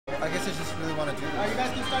really want to do this. You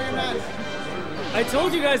guys can start your match. I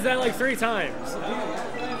told you guys that like 3 times.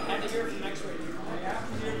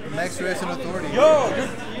 Next Race and Authority. Yo,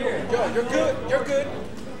 you're good. You're good.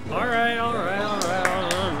 All right.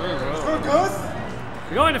 Good, Gus.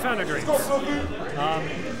 We're going to Foundry Dreams. Go, Fluffy.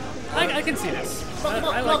 I can see this. I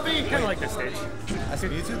kind of like this stage. As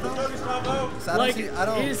Mewtwo though? So I Like,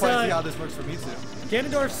 don't quite see how this works for Mewtwo.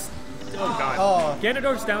 Ganondorf's... Oh, God. Oh.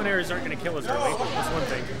 Ganondorf's down airs aren't going to kill as early. That's one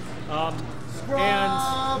thing.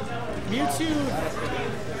 And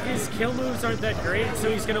Mewtwo, his kill moves aren't that great, so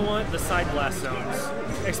he's going to want the side blast zones,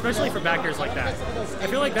 especially for back airs like that. I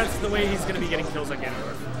feel like that's the way he's going to be getting kills on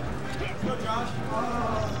Ganondorf.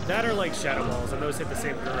 That are like Shadow Balls, and those hit the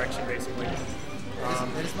same direction, basically.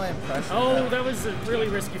 It is my impression. Oh, that was a really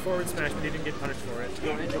risky forward smash, but he didn't get punished for it.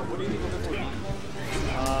 For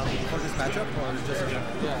this matchup, or just in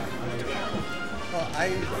general? Yeah. Well,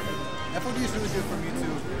 FOD is really good for Mewtwo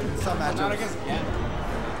in some matchups. Not against Ganon.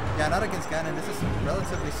 Yeah, not against Ganon. This is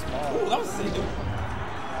relatively small. Oh, that was the same.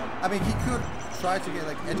 I mean, he could try to get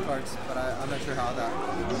like edge guards, but I'm not sure how that.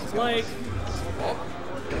 Like,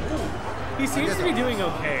 he seems to be doing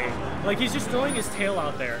okay. Like, he's just throwing his tail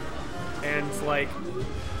out there and like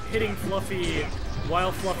hitting Fluffy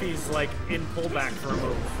while Fluffy's like in pullback for a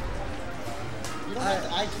move. You don't have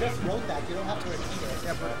to, I just wrote that. You don't have to repeat it.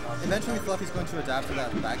 Yeah, but eventually Fluffy's going to adapt to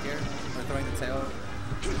that back air or throwing the tail,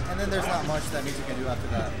 and then there's not much that Mewtwo can do after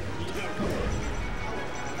that.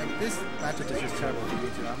 Like this matchup is just terrible for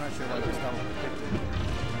Mewtwo. I'm not sure that Gustavo would have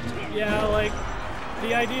picked it. Yeah, like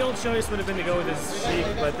the ideal choice would have been to go with his Sheik,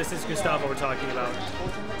 but this is Gustavo we're talking about.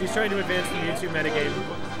 He's trying to advance the Mewtwo metagame.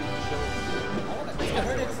 I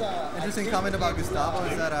heard it's Interesting comment about Gustavo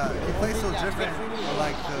is that he plays so different from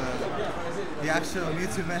like the actual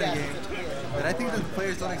Mewtwo metagame that I think the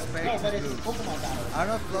players don't expect his moves. I don't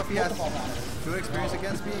know if Fluffy has good experience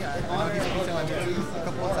against me. I know he's beaten my Mewtwo a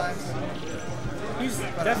couple of times. He's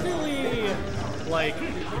definitely like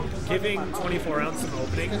giving 24 ounce some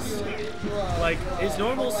openings. Like his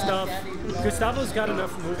normal stuff, Gustavo's got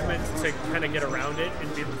enough movement to kind of get around it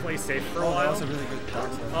and be able to play safe for a while. That was a really good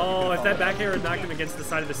dark side. Oh, if that back air had knocked him against the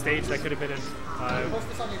side of the stage, that could have been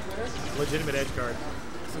a legitimate edge guard.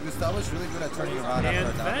 So Gustavo's really good at turning around And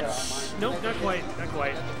after a down. that, nope, not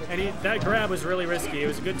quite. And that grab was really risky. It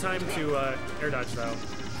was a good time to air dodge though.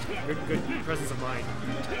 Good presence of mind.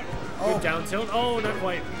 Good down tilt. Oh, not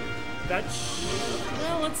quite. That,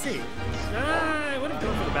 well, let's see. I would have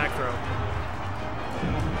gone for the back throw.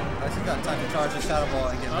 I think got time to charge the Shadow Ball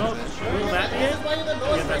and get rid of it. Will that be it? why you're the Yeah,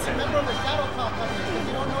 lowest that's rated it. member of the Shadow Company, because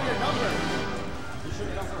you don't know your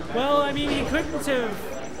number. Well, I mean, he couldn't have.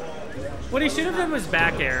 What he should have done was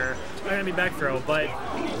back air. I mean, back throw, but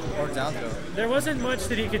Or down throw. there wasn't much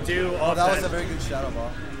that he could do off That was a very good Shadow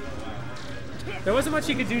Ball. There wasn't much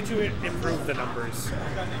he could do to improve the numbers.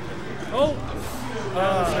 Oh!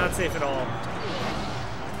 That was not safe at all.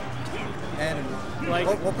 And Like-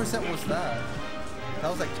 what percent was that? That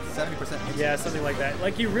was like 70%. Yeah, something like that.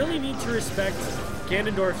 Like, you really need to respect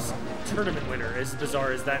Ganondorf's tournament winner, as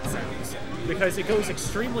bizarre as that sounds, because it goes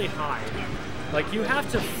extremely high. Like, you have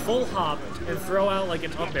to full hop and throw out like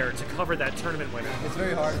an up air to cover that tournament winner. It's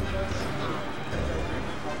very hard.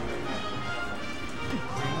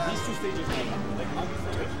 These two stages,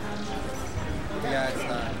 Yeah, it's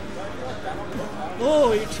not.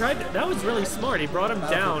 Oh, he tried. That was really smart. He brought him That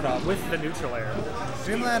was a down problem. with the neutral air.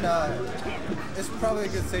 Dreamland is probably a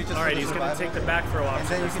good stage just All for right, the he's going to survival. take the back throw And option.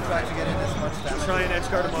 then you can try to get in as much damage. Try and edge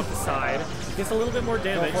guard him off the side. Gets a little bit more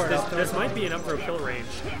damage. for it, This, up throw. this might be an up throw kill range.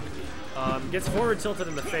 Gets forward tilted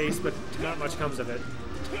in the face, but not much comes of it.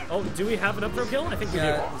 Oh, do we have an up throw kill? I think we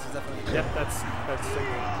Yeah, do. this is definitely. Yep, that's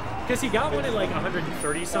because he got one at like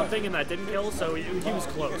 130 something and that didn't kill, so he was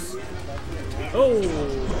close. Oh,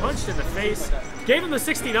 punched in the face. Gave him the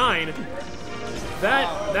 69.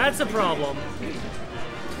 That's a problem.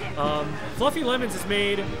 Fluffy Lemons has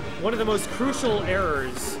made one of the most crucial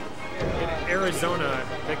errors in Arizona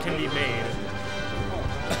that can be made.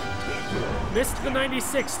 Missed the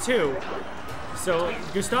 96 too. So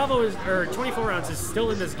Gustavo is, or 24 ounce is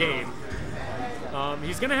still in this game.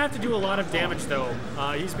 He's gonna have to do a lot of damage though.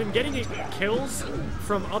 He's been getting kills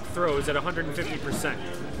from up throws at 150%.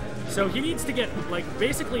 So he needs to get like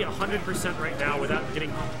basically 100% right now without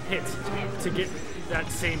getting hit to get that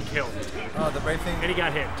same kill. Oh, the brave thing. And he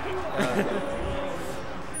got hit.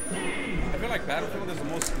 I feel like Battlefield is the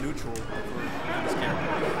most neutral for this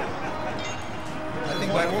character. I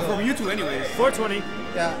think Well, Battlefield, from you two, anyways. 420.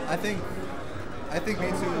 yeah, I think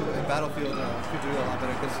Mewtwo in Battlefield could do a lot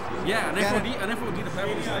better because Yeah, and FOD, the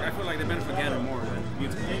platform is like, I feel like they benefit Ganon more than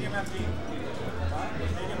Mewtwo.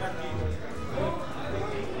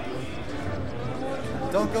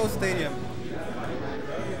 Don't go stadium.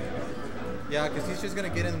 Yeah, because he's just gonna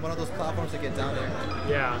get in one of those platforms to get down there.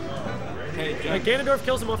 Yeah. Hey, Like Jack, Ganondorf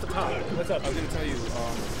kills him off the top. What's up? I was gonna tell you,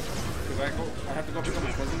 cause I have to go pick up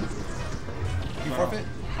my cousin. You forfeit?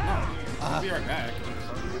 I'll be right back.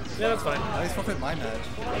 Yeah, that's fine. At least forfeit my match.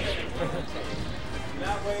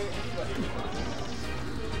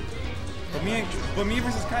 But me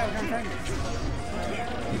versus Kyle, I'm trying.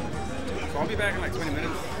 So I'll be back in like 20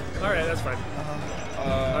 minutes. All right, that's fine.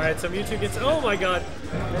 All right, so Mewtwo gets. Oh my God!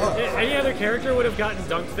 Any other character would have gotten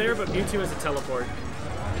dunked there, but Mewtwo has a teleport.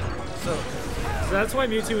 So, So that's why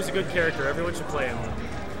Mewtwo is a good character. Everyone should play him.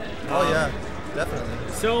 oh yeah,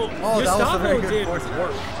 definitely. So Oh, that was a very Gustavo good did force there.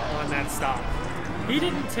 work on that stop. He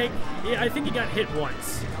didn't take. I think he got hit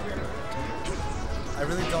once. I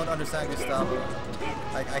really don't understand Gustavo.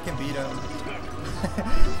 I can beat him.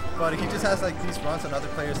 But he just has like these runs on other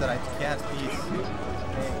players that I can't beat.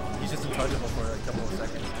 He's just untouchable for a couple of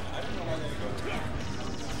seconds.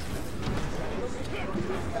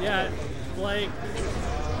 Yeah, like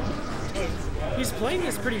he's playing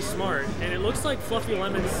this pretty smart, and it looks like Fluffy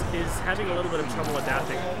Lemons is having a little bit of trouble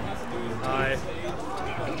adapting.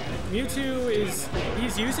 Mewtwo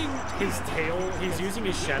he's using his tail, he's using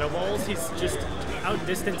his Shadow Balls, he's just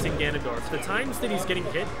outdistancing Ganondorf. The times that he's getting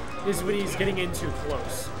hit is when he's getting in too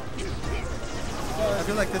close. I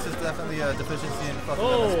feel like this is definitely a deficiency in Fluffy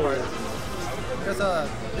Oh. Lemon's part. Because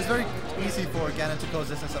it's very easy for Ganon to close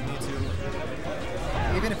distance on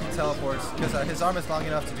Mewtwo, even if he teleports, because his arm is long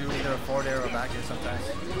enough to do either a forward air or a back air sometimes.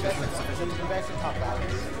 Just when it's sufficient. You guys should talk louder.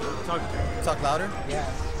 Talk louder? Yeah.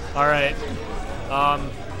 All right,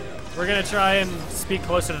 we're gonna try and speak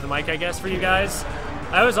closer to the mic, I guess, for you guys.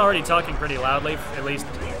 I was already talking pretty loudly, at least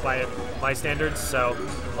by my standards, so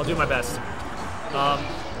I'll do my best.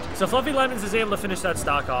 So Fluffy Lemons is able to finish that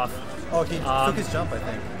stock off. Oh, he took his jump, I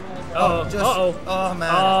think. Oh, just, uh-oh. Oh,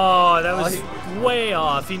 man. Oh, that was he- way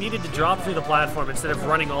off. He needed to drop through the platform instead of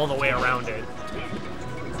running all the way around it.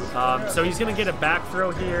 So he's going to get a back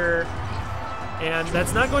throw here. And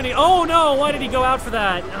that's not going to... Oh, no! Why did he go out for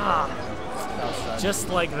that? Ah, just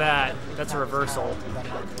like that. That's a reversal.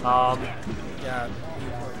 Yeah.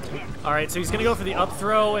 All right, so he's going to go for the up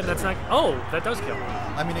throw, and that's not... Oh, that does kill.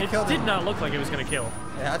 I mean, It killed did him. not look like it was going to kill.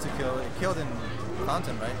 It had to kill. It killed in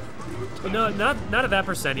Fountain, right? But no, not at that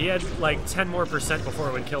percent. He had like 10% more before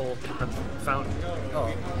it would kill the Fountain.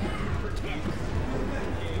 Oh.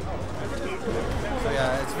 So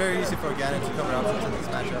yeah, it's very easy for Ganon to cover options in this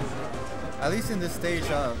matchup. At least in this stage,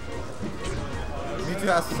 Mewtwo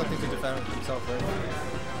has something to defend himself with.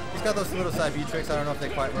 He's got those little side B tricks. I don't know if they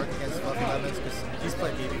quite work against Fluffy Lemons because he's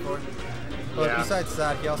played B before. But Yeah. besides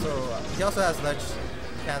that, he also has ledge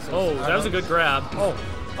cancels. Oh, I don't that was a know. good grab.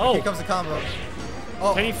 Oh, here comes the combo.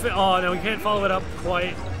 Oh, Can he oh, no, he can't follow it up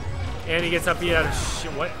quite. And he gets up beat out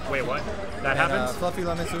of what? Wait, what? That and, happens? Fluffy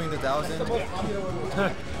Lemons doing the thousand.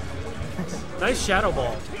 Nice Shadow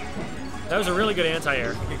Ball. That was a really good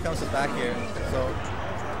anti-air. Here comes the back air. So,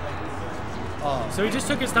 So he just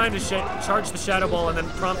took his time to charge the Shadow Ball and then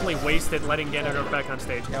promptly wasted letting Ganondorf back on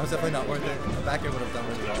stage. yeah, it was definitely not worth it. The back air would have done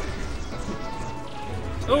really well.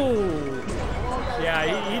 Oh!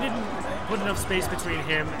 Yeah, he didn't put enough space between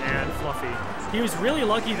him and Fluffy. He was really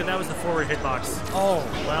lucky that was the forward hitbox. Oh,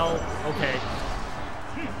 Well, okay.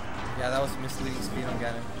 yeah, that was misleading speed on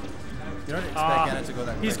Ganon. You don't expect Ganon to go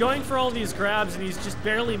that quick. He's going for all these grabs and he's just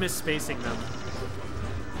barely misspacing them.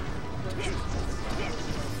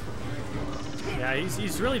 Yeah,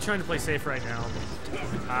 he's really trying to play safe right now.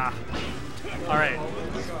 All right.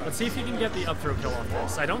 Let's see if he can get the up throw kill off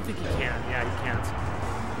this. I don't think he can. Yeah, he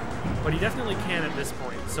can't. But he definitely can at this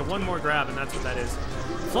point. So one more grab, and that's what that is.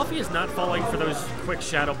 Fluffy is not falling for those quick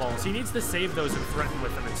Shadow Balls. He needs to save those and threaten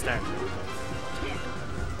with them instead.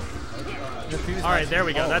 All right, there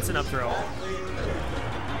we go. That's an up throw.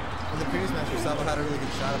 In the previous match, Gustavo had a really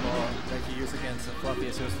good Shadow Ball that he used against Fluffy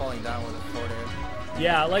as he was falling down with a forward air.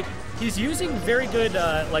 Yeah, like he's using very good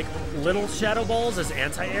like little Shadow Balls as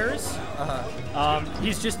anti-airs.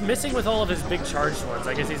 He's just missing with all of his big charged ones.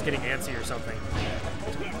 I guess he's getting antsy or something.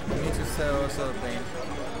 He needs to so lane.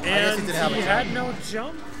 I guess And he didn't have a he jump. had no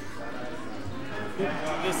jump.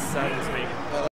 This saddens me.